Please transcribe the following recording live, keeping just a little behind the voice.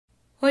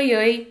Oi,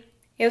 oi!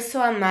 Eu sou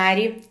a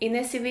Mari e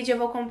nesse vídeo eu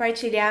vou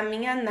compartilhar a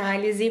minha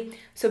análise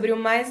sobre o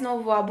mais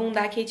novo álbum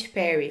da Katy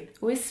Perry,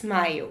 o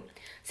Smile.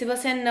 Se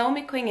você não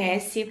me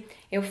conhece,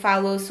 eu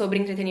falo sobre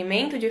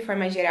entretenimento de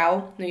forma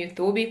geral no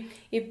YouTube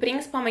e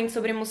principalmente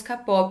sobre música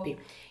pop.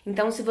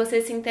 Então, se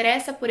você se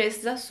interessa por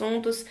esses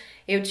assuntos,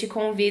 eu te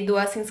convido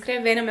a se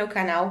inscrever no meu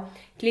canal,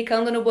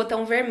 clicando no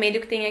botão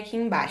vermelho que tem aqui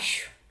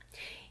embaixo.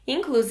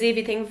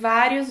 Inclusive, tem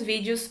vários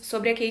vídeos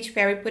sobre a Katy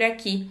Perry por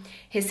aqui.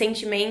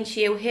 Recentemente,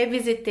 eu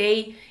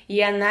revisitei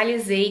e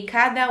analisei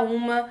cada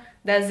uma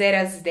das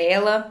eras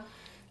dela,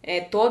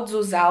 todos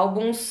os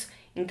álbuns.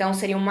 Então,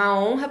 seria uma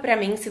honra para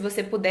mim se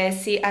você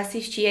pudesse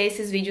assistir a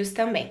esses vídeos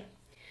também.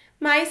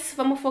 Mas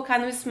vamos focar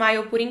no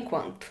Smile por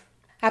enquanto.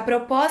 A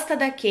proposta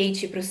da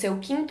Katy para o seu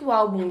quinto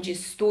álbum de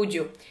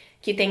estúdio,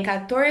 que tem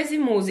 14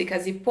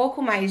 músicas e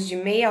pouco mais de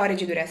meia hora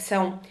de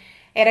duração,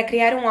 era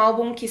criar um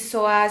álbum que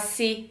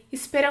soasse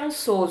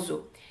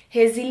esperançoso,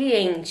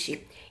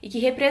 resiliente e que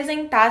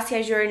representasse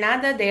a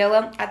jornada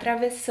dela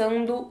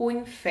atravessando o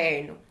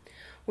inferno.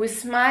 O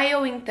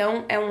Smile,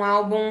 então, é um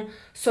álbum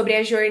sobre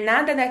a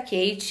jornada da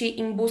Katy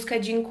em busca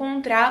de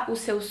encontrar o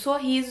seu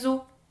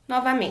sorriso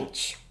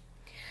novamente.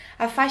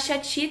 A faixa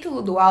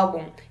título do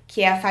álbum,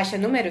 que é a faixa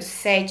número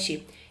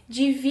 7,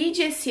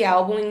 divide esse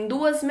álbum em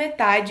duas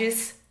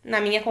metades,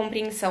 na minha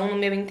compreensão, no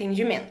meu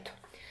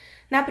entendimento.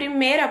 Na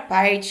primeira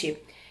parte,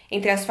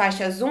 entre as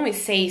faixas 1 e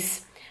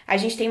 6, a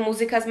gente tem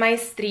músicas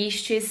mais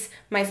tristes,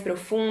 mais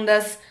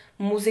profundas,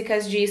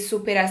 músicas de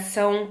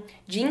superação,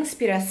 de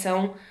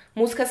inspiração,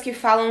 músicas que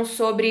falam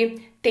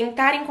sobre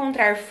tentar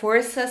encontrar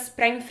forças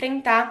para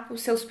enfrentar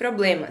os seus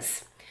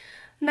problemas.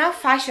 Na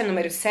faixa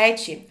número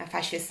 7, a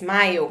faixa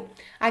Smile,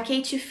 a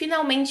Katy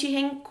finalmente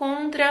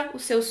reencontra o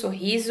seu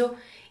sorriso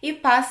e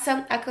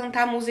passa a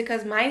cantar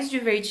músicas mais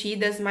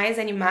divertidas, mais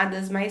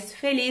animadas, mais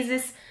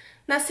felizes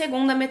na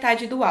segunda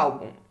metade do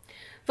álbum.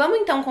 Vamos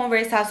então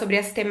conversar sobre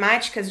as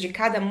temáticas de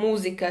cada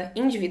música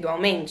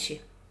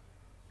individualmente?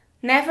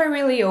 Never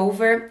Really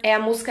Over é a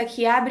música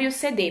que abre o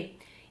CD,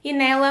 e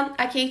nela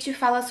a Katy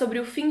fala sobre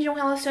o fim de um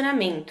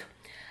relacionamento.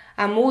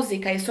 A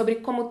música é sobre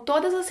como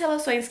todas as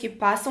relações que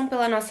passam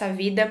pela nossa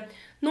vida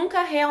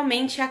nunca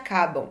realmente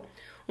acabam.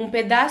 Um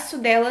pedaço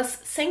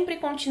delas sempre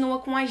continua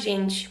com a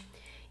gente.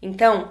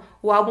 Então,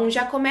 o álbum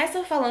já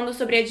começa falando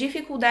sobre a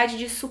dificuldade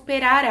de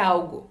superar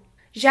algo.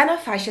 Já na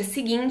faixa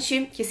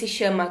seguinte, que se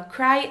chama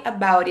Cry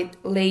About It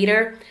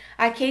Later,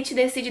 a Katy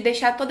decide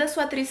deixar toda a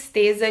sua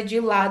tristeza de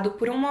lado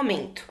por um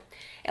momento.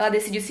 Ela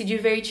decide se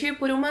divertir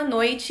por uma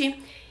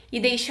noite e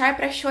deixar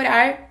para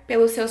chorar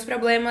pelos seus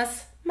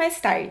problemas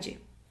mais tarde.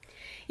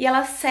 E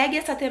ela segue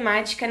essa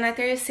temática na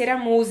terceira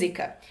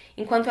música,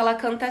 enquanto ela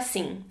canta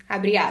assim,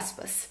 abre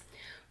aspas,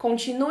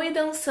 continue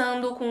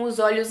dançando com os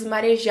olhos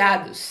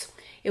marejados.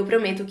 Eu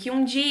prometo que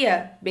um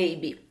dia,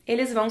 baby,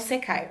 eles vão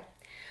secar.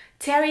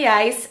 Teary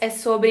Eyes é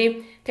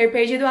sobre ter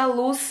perdido a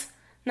luz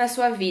na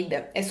sua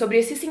vida. É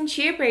sobre se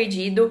sentir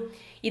perdido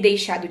e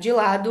deixado de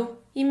lado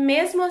e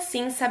mesmo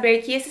assim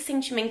saber que esses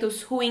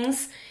sentimentos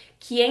ruins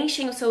que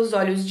enchem os seus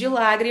olhos de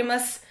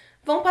lágrimas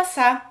vão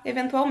passar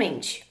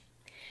eventualmente.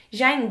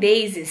 Já em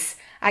Daisies,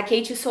 a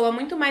Katy soa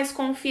muito mais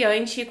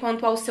confiante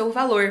quanto ao seu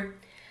valor.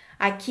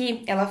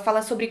 Aqui, ela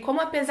fala sobre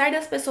como, apesar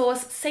das pessoas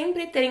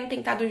sempre terem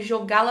tentado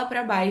jogá-la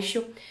para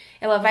baixo,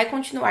 ela vai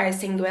continuar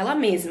sendo ela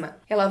mesma.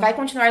 Ela vai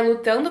continuar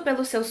lutando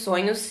pelos seus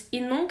sonhos e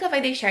nunca vai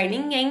deixar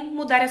ninguém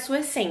mudar a sua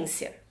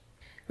essência.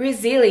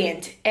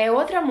 Resilient é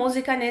outra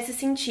música nesse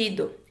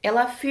sentido.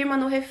 Ela afirma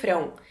no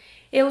refrão,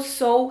 eu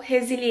sou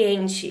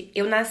resiliente,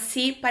 eu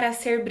nasci para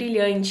ser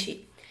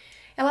brilhante.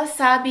 Ela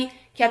sabe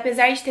que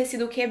apesar de ter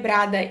sido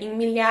quebrada em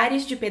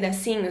milhares de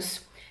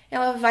pedacinhos,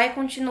 ela vai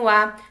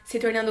continuar se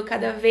tornando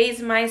cada vez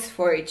mais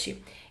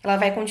forte. Ela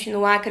vai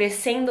continuar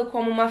crescendo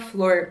como uma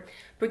flor,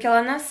 porque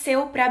ela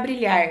nasceu para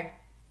brilhar.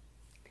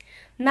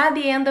 Na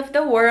The End of the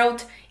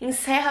World,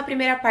 encerra a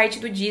primeira parte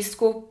do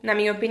disco, na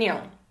minha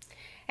opinião.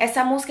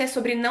 Essa música é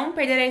sobre não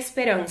perder a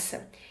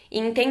esperança e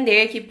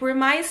entender que por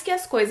mais que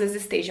as coisas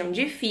estejam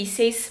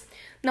difíceis,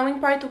 não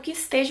importa o que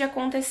esteja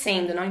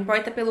acontecendo, não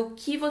importa pelo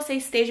que você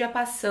esteja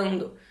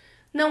passando,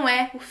 não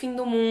é o fim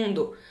do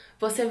mundo.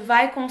 Você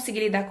vai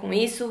conseguir lidar com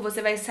isso,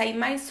 você vai sair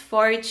mais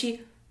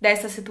forte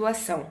dessa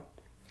situação.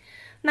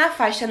 Na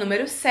faixa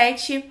número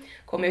 7,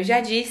 como eu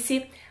já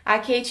disse, a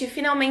Katy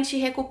finalmente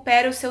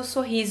recupera o seu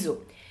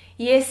sorriso.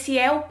 E esse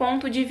é o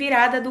ponto de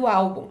virada do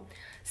álbum.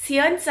 Se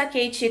antes a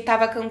Katy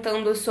estava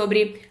cantando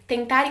sobre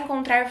tentar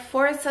encontrar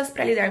forças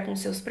para lidar com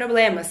seus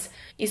problemas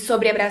e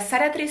sobre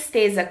abraçar a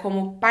tristeza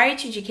como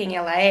parte de quem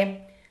ela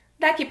é,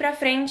 daqui para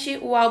frente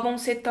o álbum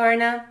se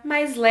torna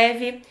mais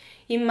leve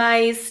e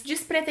mais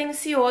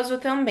despretensioso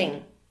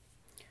também.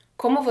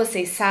 Como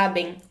vocês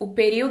sabem, o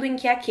período em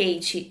que a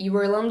Katy e o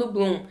Orlando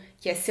Bloom,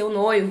 que é seu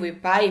noivo e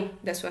pai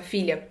da sua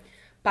filha,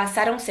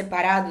 passaram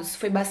separados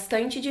foi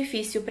bastante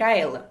difícil para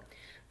ela.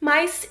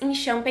 Mas em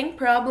Champagne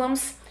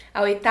Problems,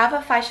 a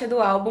oitava faixa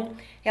do álbum,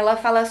 ela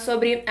fala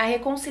sobre a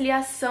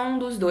reconciliação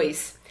dos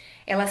dois.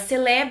 Ela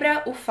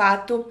celebra o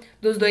fato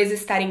dos dois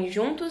estarem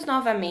juntos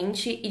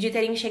novamente e de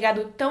terem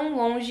chegado tão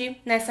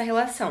longe nessa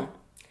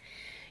relação.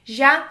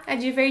 Já a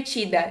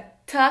divertida,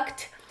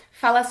 Tucked,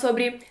 fala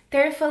sobre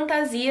ter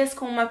fantasias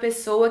com uma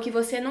pessoa que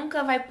você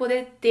nunca vai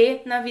poder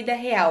ter na vida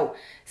real.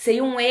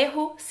 Seria um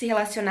erro se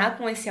relacionar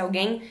com esse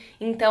alguém,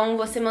 então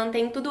você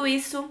mantém tudo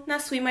isso na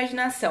sua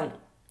imaginação.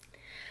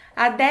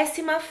 A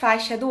 10ª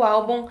faixa do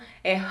álbum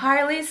é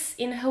Harley's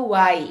in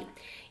Hawaii,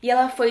 e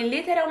ela foi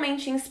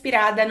literalmente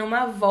inspirada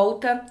numa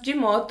volta de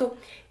moto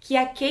que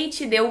a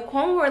Katy deu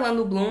com o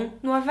Orlando Bloom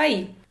no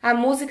Havaí. A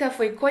música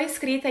foi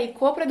coescrita e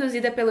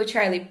coproduzida pelo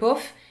Charlie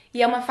Puth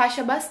e é uma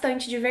faixa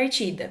bastante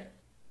divertida.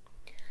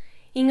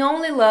 Em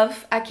Only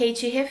Love, a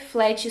Katy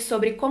reflete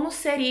sobre como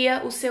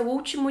seria o seu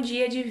último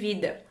dia de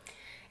vida.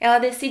 Ela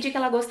decide que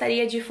ela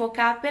gostaria de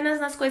focar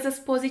apenas nas coisas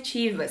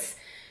positivas,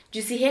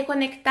 de se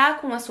reconectar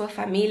com a sua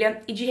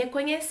família e de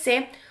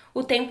reconhecer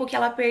o tempo que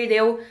ela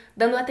perdeu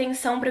dando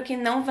atenção para o que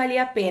não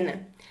valia a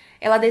pena.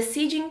 Ela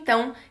decide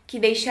então que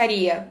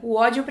deixaria o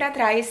ódio para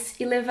trás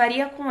e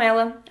levaria com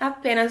ela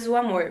apenas o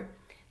amor.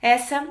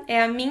 Essa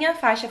é a minha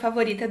faixa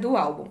favorita do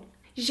álbum.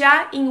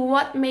 Já em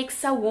What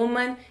Makes a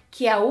Woman,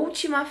 que é a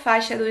última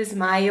faixa do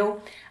Smile,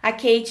 a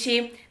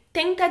Katy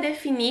tenta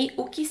definir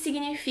o que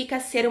significa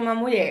ser uma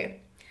mulher.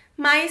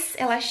 Mas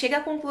ela chega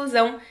à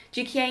conclusão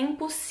de que é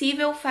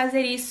impossível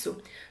fazer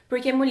isso,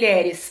 porque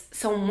mulheres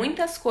são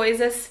muitas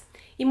coisas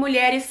e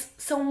mulheres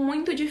são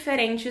muito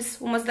diferentes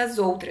umas das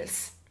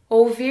outras.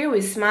 Ouvir o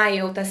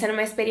Smile tá sendo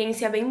uma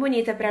experiência bem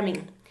bonita pra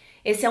mim.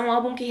 Esse é um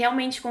álbum que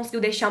realmente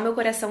conseguiu deixar o meu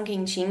coração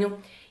quentinho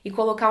e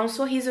colocar um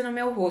sorriso no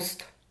meu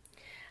rosto.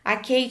 A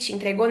Katy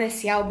entregou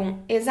nesse álbum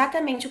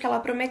exatamente o que ela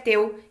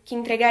prometeu que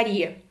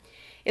entregaria.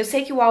 Eu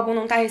sei que o álbum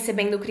não tá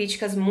recebendo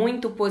críticas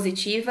muito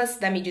positivas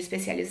da mídia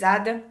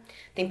especializada.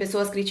 Tem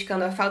pessoas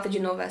criticando a falta de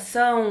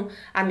inovação,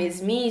 a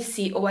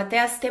mesmice ou até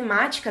as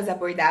temáticas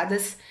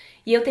abordadas.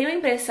 E eu tenho a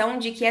impressão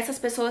de que essas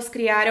pessoas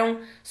criaram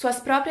suas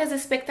próprias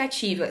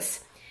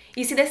expectativas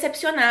e se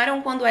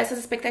decepcionaram quando essas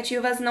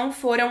expectativas não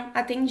foram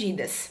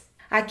atendidas.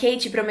 A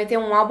Katy prometeu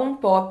um álbum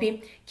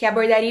pop que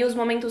abordaria os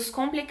momentos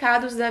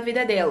complicados da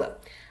vida dela,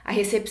 a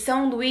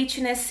recepção do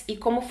Witness e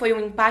como foi o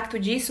impacto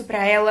disso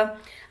para ela,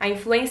 a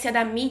influência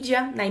da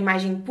mídia na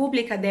imagem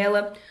pública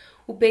dela,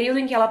 o período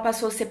em que ela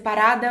passou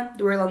separada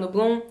do Orlando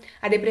Bloom,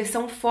 a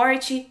depressão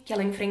forte que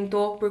ela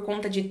enfrentou por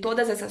conta de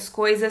todas essas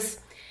coisas.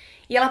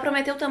 E ela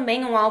prometeu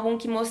também um álbum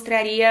que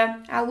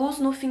mostraria a luz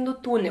no fim do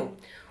túnel,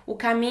 o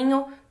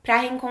caminho para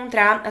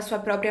reencontrar a sua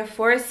própria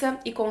força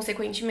e,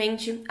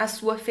 consequentemente, a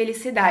sua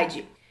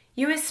felicidade.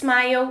 E o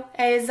Smile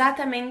é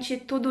exatamente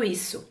tudo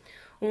isso.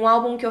 Um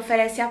álbum que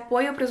oferece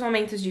apoio para os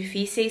momentos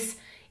difíceis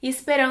e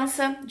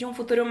esperança de um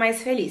futuro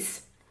mais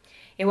feliz.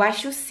 Eu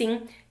acho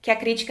sim que a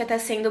crítica está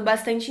sendo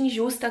bastante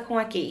injusta com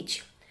a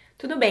Katy.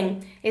 Tudo bem,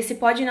 esse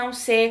pode não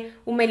ser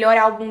o melhor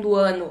álbum do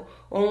ano,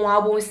 ou um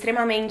álbum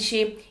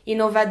extremamente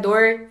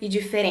inovador e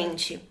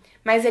diferente,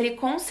 mas ele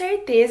com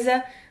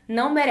certeza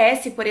não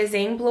merece, por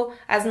exemplo,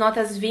 as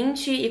notas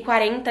 20 e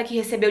 40 que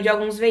recebeu de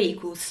alguns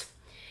veículos.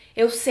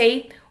 Eu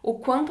sei o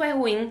quanto é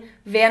ruim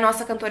ver a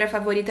nossa cantora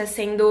favorita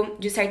sendo,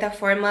 de certa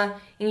forma,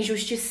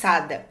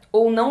 injustiçada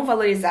ou não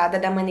valorizada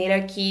da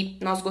maneira que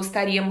nós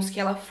gostaríamos que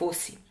ela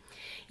fosse.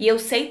 E eu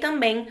sei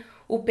também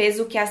o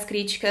peso que as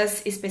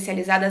críticas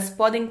especializadas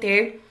podem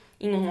ter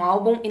em um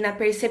álbum e na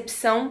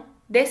percepção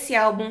desse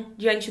álbum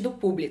diante do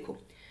público.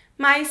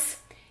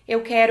 Mas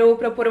eu quero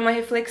propor uma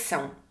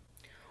reflexão.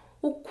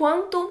 O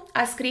quanto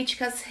as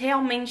críticas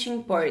realmente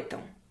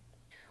importam?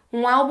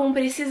 Um álbum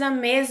precisa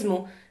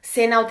mesmo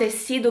ser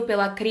enaltecido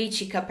pela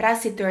crítica para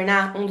se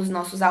tornar um dos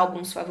nossos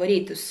álbuns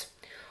favoritos?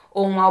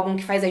 Ou um álbum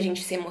que faz a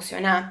gente se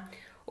emocionar?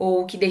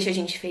 Ou que deixa a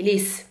gente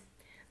feliz?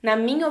 Na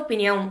minha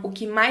opinião, o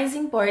que mais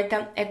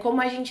importa é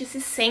como a gente se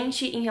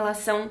sente em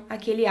relação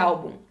àquele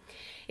álbum.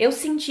 Eu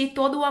senti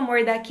todo o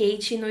amor da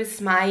Katy no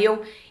Smile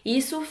e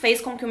isso fez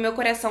com que o meu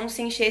coração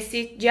se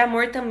enchesse de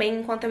amor também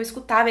enquanto eu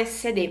escutava esse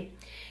CD.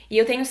 E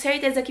eu tenho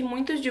certeza que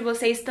muitos de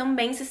vocês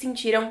também se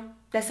sentiram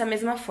dessa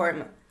mesma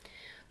forma.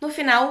 No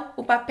final,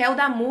 o papel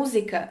da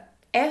música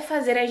é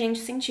fazer a gente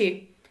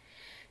sentir.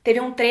 Teve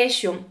um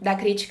trecho da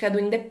crítica do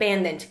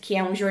Independent, que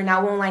é um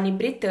jornal online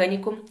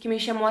britânico, que me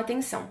chamou a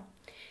atenção.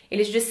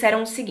 Eles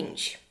disseram o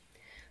seguinte: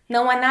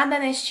 não há nada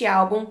neste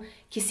álbum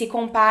que se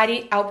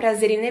compare ao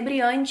prazer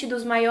inebriante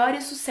dos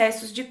maiores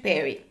sucessos de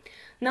Perry.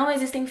 Não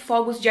existem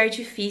fogos de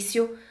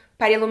artifício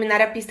para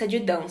iluminar a pista de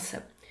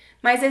dança,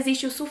 mas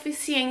existe o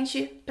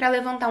suficiente para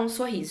levantar um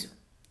sorriso.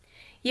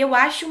 E eu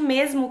acho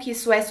mesmo que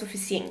isso é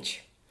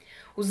suficiente.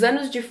 Os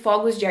anos de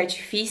fogos de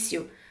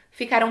artifício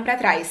ficaram para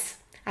trás.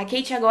 A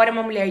Katy agora é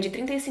uma mulher de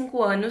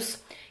 35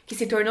 anos, que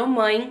se tornou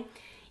mãe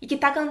e que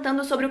está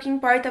cantando sobre o que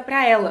importa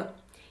para ela.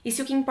 E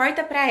se o que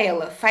importa para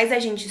ela faz a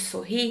gente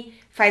sorrir,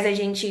 faz a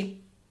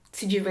gente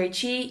se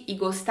divertir e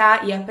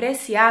gostar e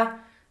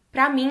apreciar,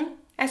 para mim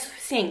é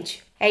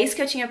suficiente. É isso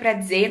que eu tinha para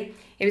dizer.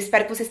 Eu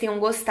espero que vocês tenham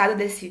gostado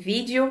desse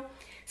vídeo.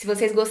 Se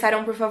vocês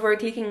gostaram, por favor,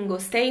 cliquem em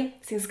gostei,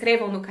 se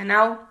inscrevam no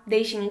canal,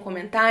 deixem um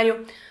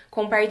comentário,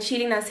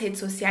 compartilhem nas redes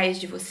sociais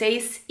de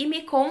vocês e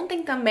me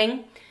contem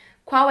também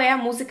qual é a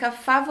música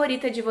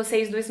favorita de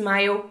vocês do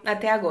Smile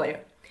até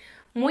agora.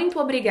 Muito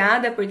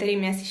obrigada por terem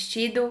me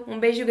assistido, um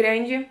beijo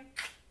grande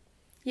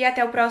e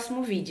até o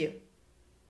próximo vídeo.